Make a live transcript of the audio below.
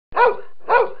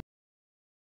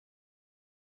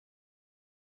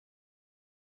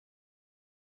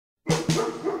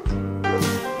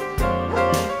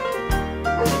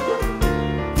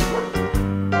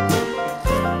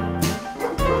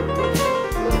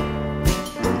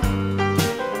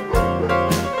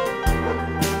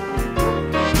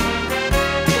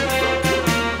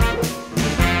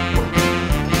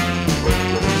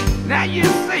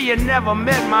never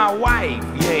met my wife,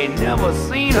 you ain't never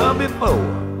seen her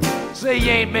before. Say you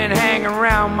ain't been hanging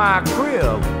around my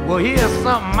crib, well here's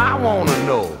something I wanna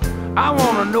know. I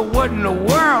wanna know what in the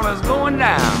world is going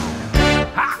down.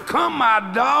 How come my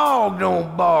dog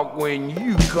don't bark when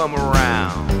you come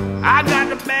around? I got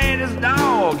the baddest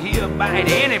dog, he'll bite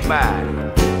anybody.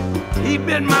 He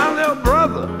bit my little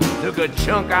brother, took a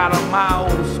chunk out of my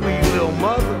old sweet little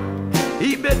mother.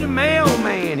 He bit the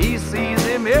mailman, he sees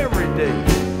him every day.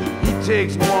 He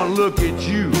takes one look at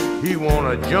you, he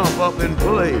wanna jump up and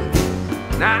play.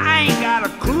 Now I ain't got a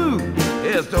clue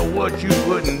as to what you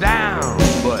putting down,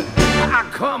 but how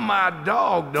come my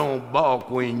dog don't bark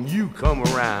when you come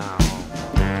around?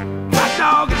 My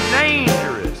dog is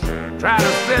dangerous, try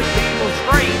to set people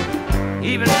straight.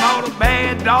 Even bought a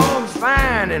bad dog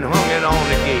sign and hung it on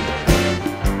the gate.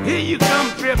 Here you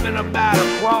come tripping about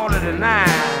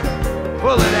 8:45,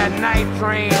 full of that night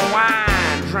train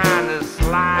wine, trying to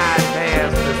slide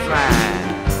past the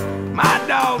sign. My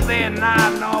dog there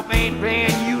nodding off, ain't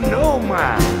paying you no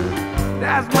mind.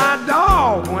 That's my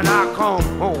dog. When I come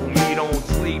home, he don't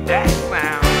sleep that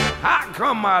sound. How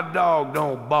come my dog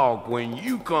don't bark when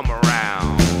you come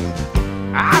around?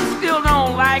 I still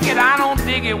don't like it, I don't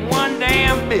dig it one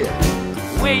damn bit.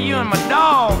 Where you and my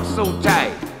dog so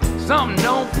tight, something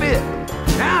don't fit.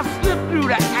 Now I slip through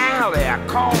the alley, I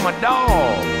call my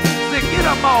dog. Say, get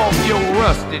up off your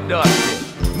rusty dusty,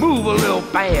 move a little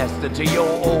faster to your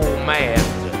old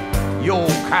master, your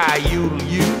coyote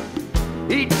you.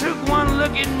 He took one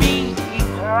look at me, he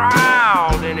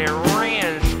growled and he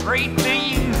ran straight to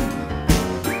you.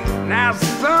 Now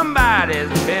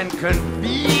somebody's been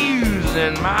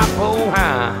confusing my poor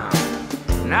hound,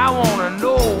 and I wanna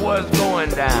know what's going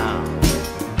down.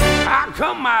 How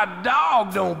come my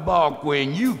dog don't bark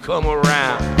when you come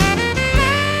around?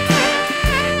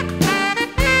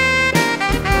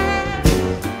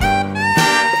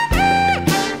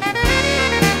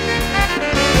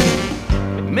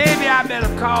 Maybe I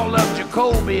better call up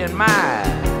Jacoby and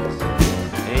Miles,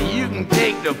 and you can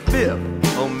take the Fifth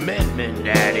Amendment,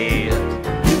 that is.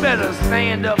 You better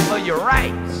stand up for your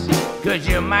rights, cause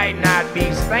you might not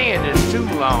be standing too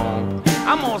long.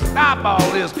 I'm gonna stop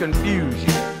all this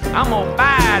confusion, I'm gonna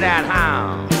buy that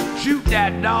hound, shoot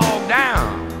that dog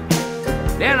down.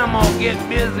 Then I'm gonna get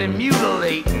busy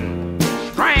mutilating,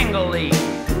 strangulating,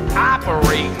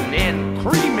 operating, and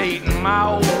cremating my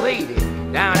old lady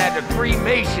down at the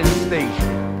cremation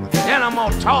station. Then I'm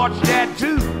gonna torch that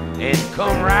too and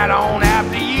come right on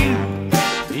after you.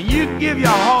 And you give your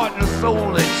heart and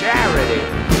soul to charity,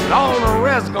 and all the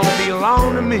rest gonna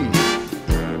belong to me.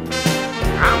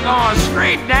 I'm going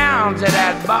straight down to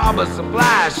that barber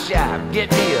supply shop,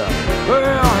 get me a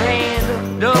pearl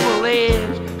handle,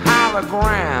 double-edged, hollow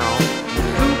ground,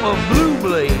 super blue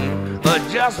blade,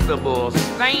 adjustable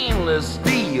stainless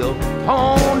steel,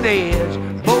 honed edge,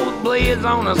 both blades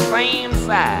on the same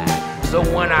side. So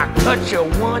when I cut you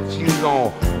once, you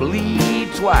gon' bleed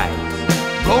twice,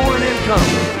 going and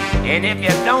coming. And if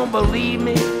you don't believe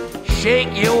me,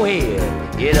 shake your head.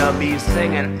 It'll be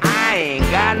singing, I ain't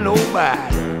got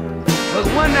nobody. But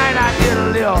one night I did a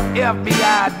little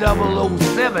FBI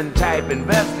 007 type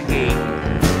investigating.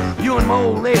 You and my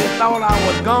old lady thought I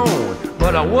was gone,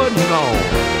 but I wasn't gone.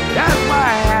 That's why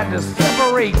I had to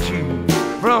separate you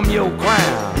from your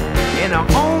crown. And the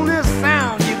only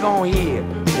sound you're gonna hear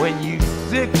when you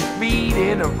 6 feet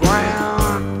in the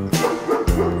ground.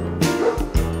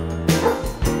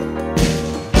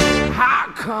 How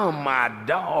come my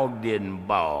dog didn't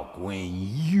bark when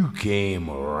you came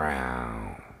around?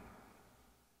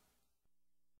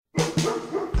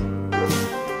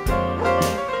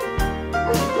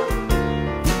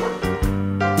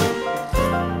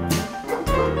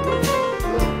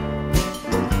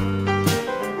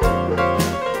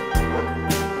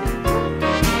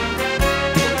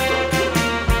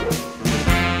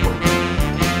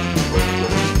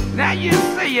 Now you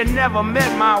say you never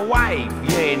met my wife,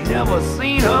 you ain't never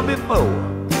seen her before.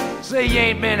 Say you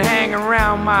ain't been hanging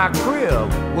around my crib,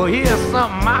 well here's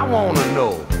something I wanna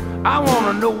know. I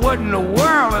wanna know what in the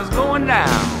world is going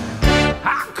down.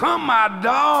 How come my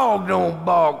dog don't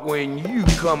bark when you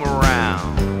come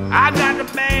around? I got the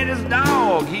baddest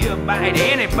dog, he'll bite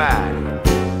anybody.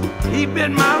 He bit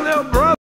my little brother.